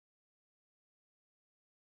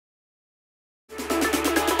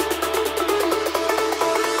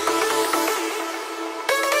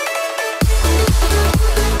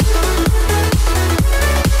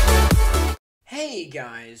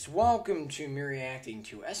guys, welcome to me reacting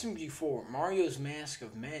to SMG4, Mario's Mask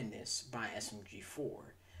of Madness by SMG4.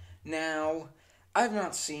 Now, I've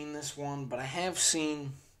not seen this one, but I have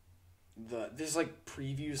seen there's like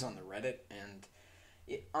previews on the Reddit, and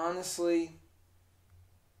honestly,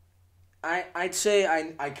 I'd say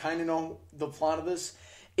I kind of know the plot of this.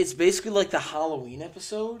 It's basically like the Halloween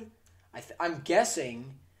episode. I'm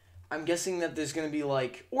guessing that there's going to be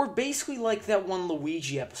like, or basically like that one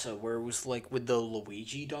Luigi episode where it was like with the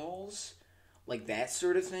Luigi dolls, like that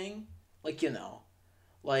sort of thing. Like, you know,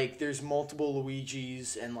 like there's multiple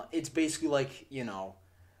Luigis and it's basically like, you know,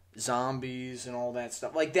 zombies and all that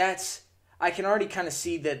stuff. Like that's, I can already kind of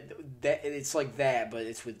see that it's like that, but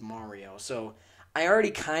it's with Mario. So I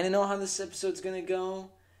already kind of know how this episode's going to go.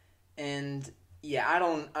 And yeah, I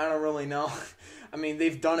don't really know. I mean,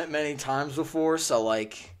 they've done it many times before, so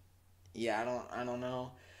like, yeah, I don't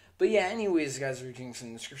know. But yeah, anyways, guys, we're doing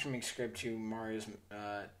some description, make subscribe to Mario's,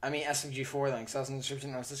 SMG4, links also in the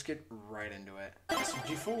description. Let's just get right into it.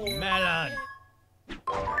 SMG4. Melon.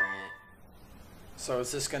 Alright. So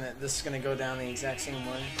is this is gonna go down the exact same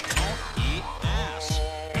way? Don't eat ass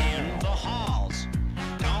in the halls.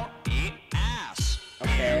 Don't eat ass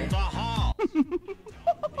Okay. in the halls.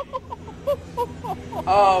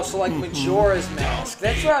 Oh, so like Majora's Mask.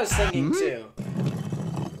 That's what I was thinking too.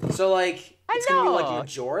 So like, it's gonna be like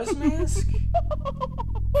Majora's Mask?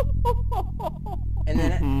 And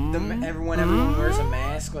then everyone wears a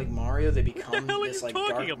mask like Mario, they become this like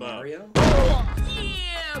dark Mario?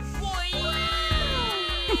 Yeah, boy!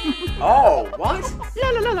 Oh, what? La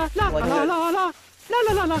la la la la Like la la la la la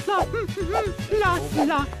la la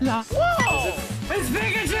la. Whoa! It's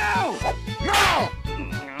Pikachu! No!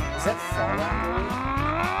 Is that Fallout Boy?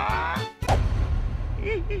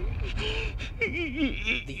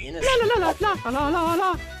 The innocent. La la la la la la la la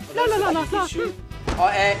la la la la. Oh,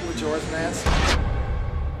 and Majora's Mask.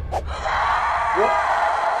 What?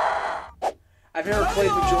 I've never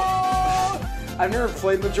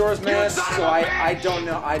played Majora's Mask, so I don't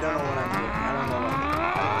know. I don't know what I'm doing. I don't know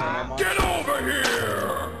much. Get over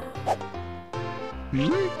here!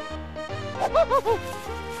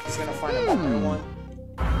 He's gonna find a Mario one.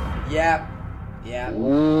 Yeah. Yeah.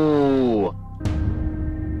 Ooh.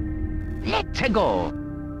 Let's go.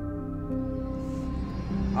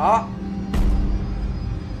 Ah.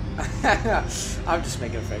 I'm just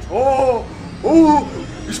making a face. Oh! Oh!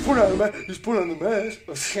 He's put on the mask. He's put on the mask.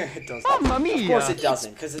 It doesn't. Mamma mia. Of course it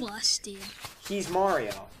doesn't, because Busted. he's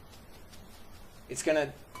Mario. It's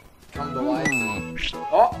gonna come to life.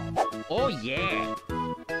 Oh! Oh yeah.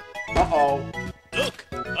 Uh-oh. Look,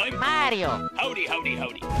 I'm Mario. Howdy, howdy,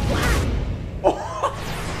 howdy. Oh.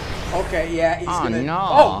 Okay, yeah, he's gonna... no.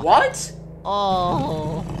 Oh, what?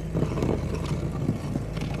 Oh.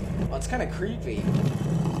 Well, it's kind of creepy.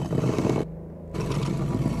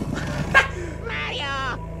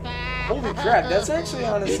 Holy crap, that's actually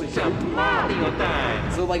honestly creepy. Mario time.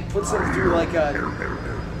 So, like, puts him through, like, a...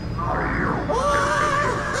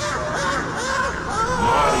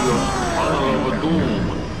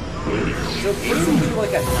 So it puts him through,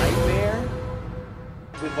 like, a nightmare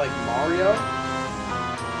with, like, Mario.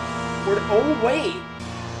 Oh, wait.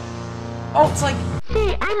 Oh, it's like...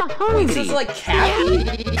 See, I'm a Wait, hungry. so it's like Cappy?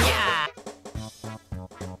 Yeah.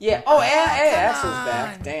 Yeah. Oh, Axol's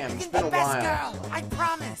back. Damn, it's been a while. Girl, I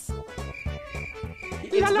promise.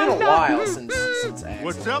 It's been a while since Axol.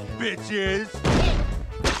 What's up, bitches?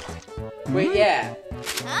 Wait, yeah.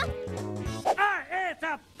 Huh? It's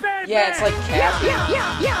a baby! Yeah, it's like Cappy.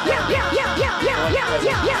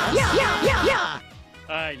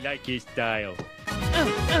 I like his style.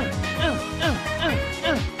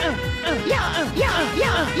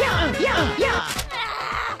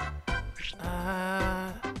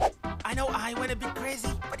 I know I went a bit crazy,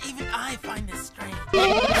 but even I find this strange.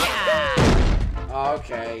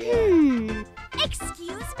 Okay, yeah.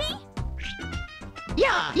 Excuse me?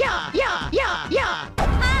 Yeah. Luigi!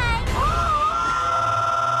 Oh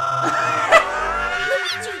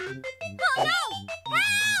no!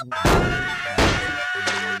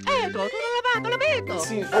 Help! It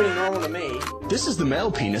seems pretty normal to me. This is the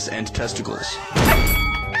male penis and testicles.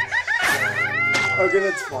 Okay,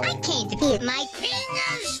 that's funny. Can't defeat my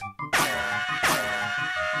penis!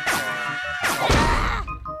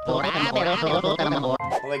 Well,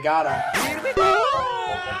 they got him.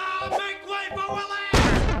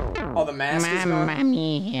 Oh, the mask is gone? Mamma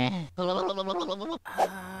mia.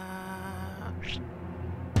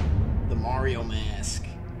 The Mario mask.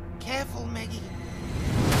 Careful, Maggie.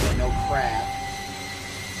 Yeah, no crap.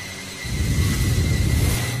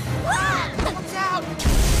 Watch out!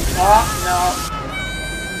 Oh, no.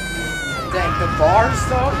 Dang, the bars,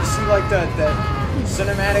 though? You see, like,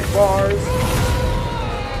 Cinematic bars.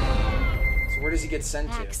 So where does he get sent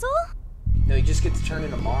to? Axol? No, you just get to turn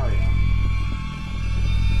into Mario.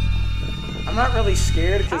 I'm not really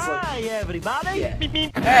scared because, like. Hi, everybody. Yeah. Beep,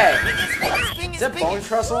 beep. Hey! Spinning, Is that Bone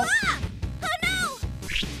Trestle?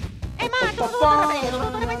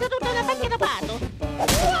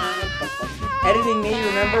 Editing me,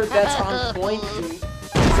 remember? That's on point.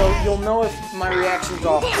 So you'll know if my reaction's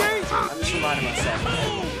off. I'm just reminding myself.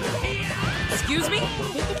 Excuse me?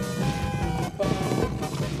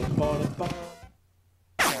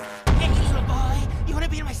 Hey, little boy. You wanna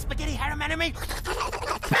be in my spaghetti harem anime?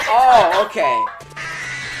 Oh, okay.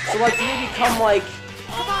 So, like, do you become, like...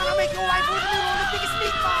 Come on, I'll make your wife with me on the biggest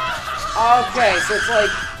meatball. Okay, so it's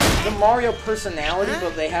like the Mario personality,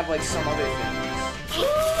 but they have, like, some other things.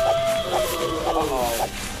 Uh-oh.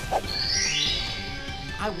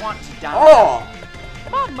 I want to die. Oh!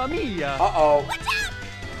 Mamma mia. Uh-oh. Watch out!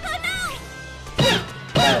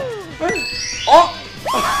 Oh!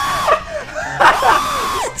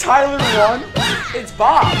 Tyler won. It's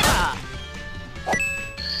Bob.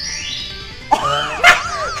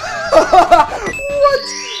 What?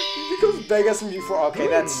 He becomes Big SMG4. Okay,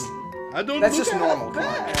 that's just normal. Come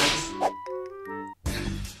on, man.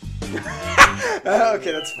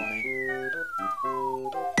 Okay, that's funny.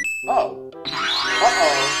 Oh.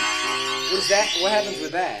 Uh-oh. What is that? What happens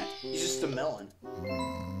with that? He's just a melon.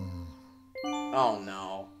 Oh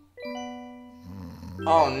no.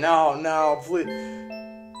 Oh no, no, please.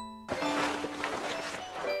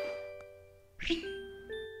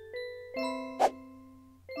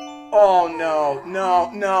 Oh no, no,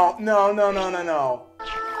 no, no, no, no, no, no.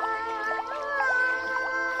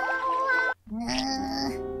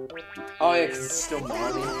 Oh yeah, because it's still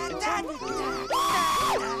Melony.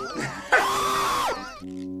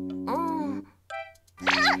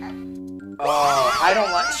 Oh, I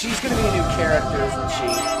don't like. She's gonna be a new character, isn't she?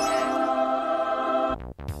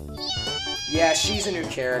 Yeah, she's a new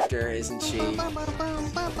character, isn't she?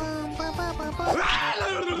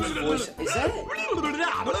 Voice, is that it?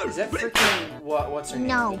 Is that freaking what's her name?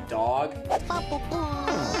 No. The dog? Is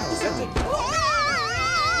that the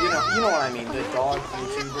you know what I mean? The dog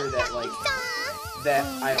YouTuber that that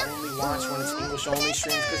I only watch when it's English only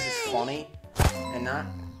streams because it's funny and not.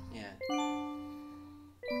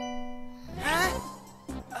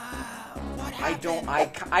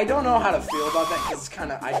 I don't know how to feel about that because it's kind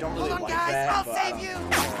of I don't really like that, but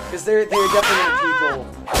because they're definitely gonna people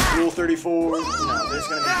Rule 34. You know, there's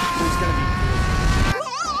gonna be.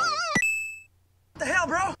 What the hell,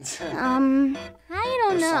 bro? I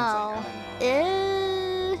don't know.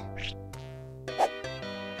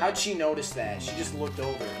 How'd she notice that? She just looked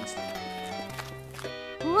over instantly.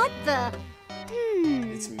 What the?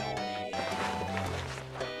 It's Melony.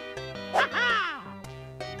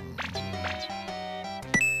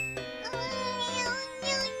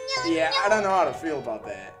 Yeah, I don't know how to feel about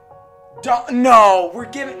that. No, we're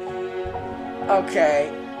giving.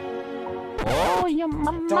 Okay. Don't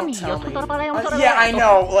tell me. Yeah, I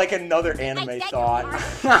know. Like another anime thought.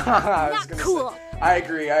 I was gonna Cool. say. I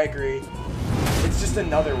agree. It's just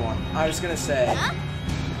another one. I was gonna say. Are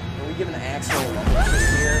we giving Axol a love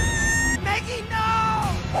interest here? Maggie,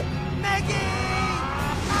 no! Maggie!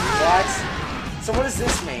 What? So what does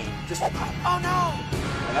this mean? Just. Oh no!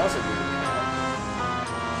 Oh, that was a weird.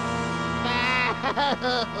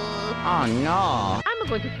 Oh no. I'm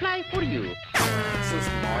going to fly for you. So it's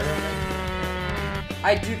Mario.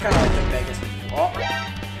 I do kind of like the Vegas. Oh.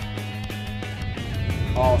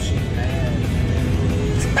 Oh, she's mad.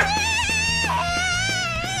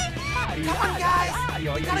 Come on, guys! We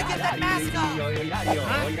gotta get that mask off!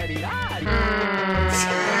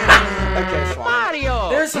 Okay, fine. Mario!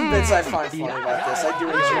 There's some bits I find funny about this.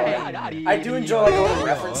 I do enjoy like all the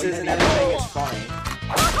references and everything. It's funny.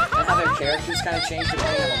 And how their characters kind of change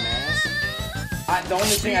depending on the mask. The only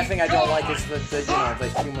thing I think I don't like is the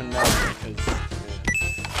human melon because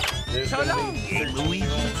there's gonna be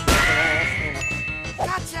 13-year-olds jerking off, you know.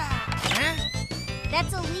 Gotcha! Huh?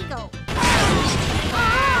 That's illegal.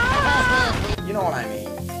 You know what I mean?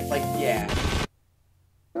 Like, yeah.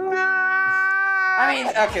 I mean,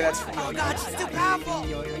 okay, that's fine. Oh god, she's too powerful!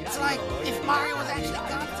 It's like if Mario was actually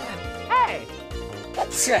content. Hey! No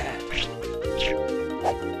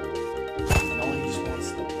one just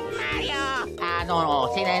wants the bullshit. Mario! Ah, no.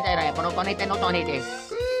 Sí, no conecte.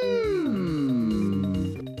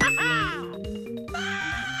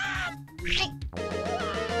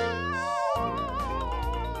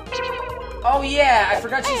 Oh yeah, I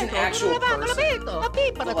forgot she's an actual person.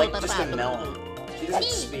 But, like, just a melon. She doesn't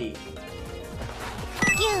speak.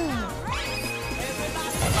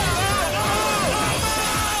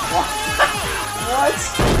 What?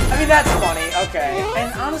 I mean, that's funny. Okay.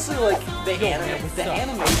 And honestly, like, the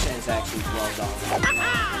animation is actually well done.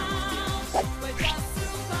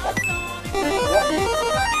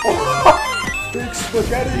 Big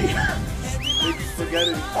spaghetti. Big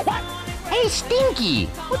spaghetti. Hey, Stinky!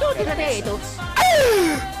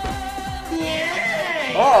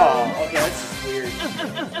 Oh, okay, that's weird.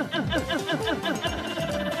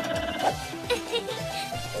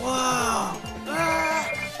 Whoa.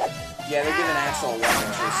 Yeah, they're giving Axol love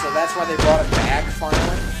interest, so that's why they brought him back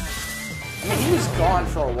finally. I mean, he was gone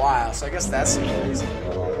for a while, so I guess that's the reason.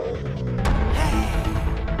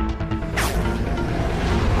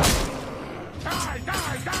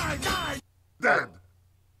 Dead.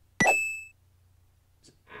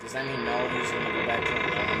 Does that mean Melody's gonna go back to the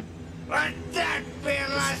melon? Let that be a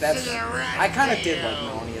That's, I kind of did like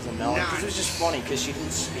Melony as a melon, because it was just funny, because she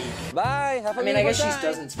didn't speak. Bye. Have a I mean, I guess she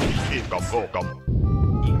doesn't speak.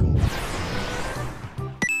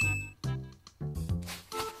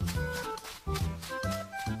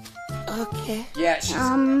 Okay. Yeah, she's...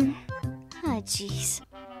 Oh, jeez.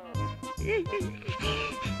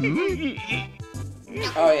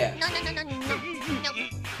 Oh, yeah. No, no, no, no, no, no,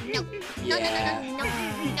 no, Yeah. no,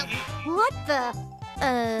 no. What the?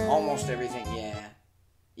 Almost everything, yeah.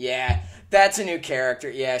 Yeah, that's a new character.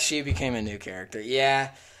 Yeah, she became a new character.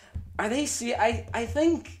 Yeah. Are they, I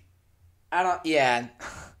think, yeah.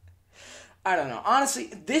 I don't know.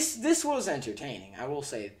 Honestly, this was entertaining, I will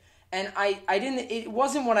say. And it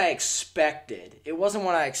wasn't what I expected. It wasn't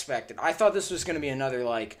what I expected. I thought this was going to be another,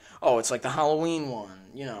 like, oh, it's like the Halloween one,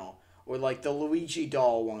 you know, or like the Luigi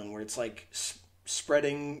doll one where it's like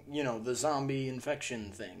spreading, you know, the zombie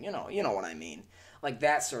infection thing, you know what I mean. Like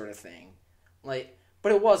that sort of thing. Like,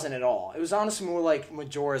 but it wasn't at all. It was honestly more like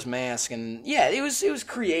Majora's Mask, and yeah, it was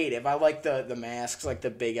creative. I like the masks, like the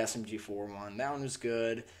big SMG4 one. That one was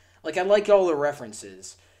good. Like, I like all the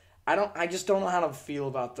references. I just don't know how to feel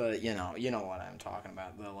about the, you know what I'm talking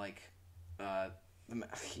about, the, like, the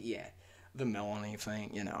Melony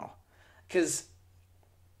thing, you know. Because,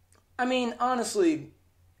 I mean, honestly,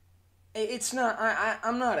 it's not,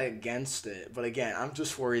 I'm not against it, but again, I'm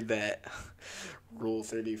just worried that Rule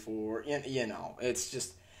 34, you know, it's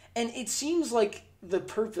just, and it seems like the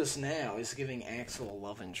purpose now is giving Axol a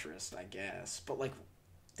love interest, I guess, but, like,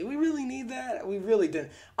 do we really need that? We really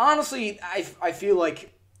didn't. Honestly, I feel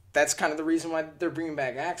like that's kind of the reason why they're bringing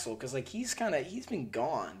back Axol, because, like, he's been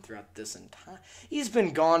gone throughout this entire... He's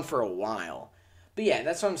been gone for a while. But yeah,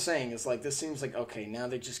 that's what I'm saying, is, like, this seems like, okay, now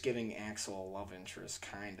they're just giving Axol a love interest,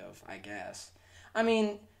 kind of, I guess. I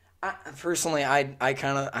mean, personally, I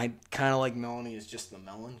kind of like Melony as just the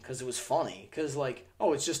melon, because it was funny, because, like,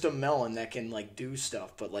 oh, it's just a melon that can, like, do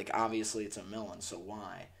stuff, but, like, obviously it's a melon, so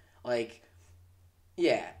why? Like,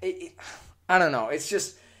 yeah, I don't know, it's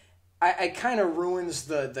just... It kind of ruins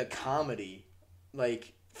the comedy,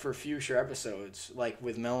 like, for future episodes, like,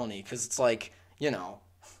 with Melony, because it's like, you know,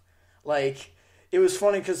 like, it was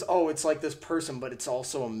funny because, oh, it's like this person, but it's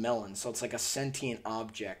also a melon, so it's like a sentient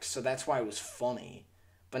object, so that's why it was funny.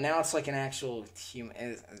 But now it's like an actual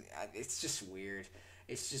human, it's just weird.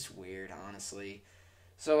 It's just weird, honestly.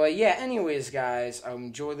 So, yeah, anyways, guys,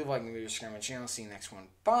 enjoy the vlog, maybe subscribe to my channel, see you next one,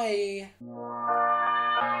 bye!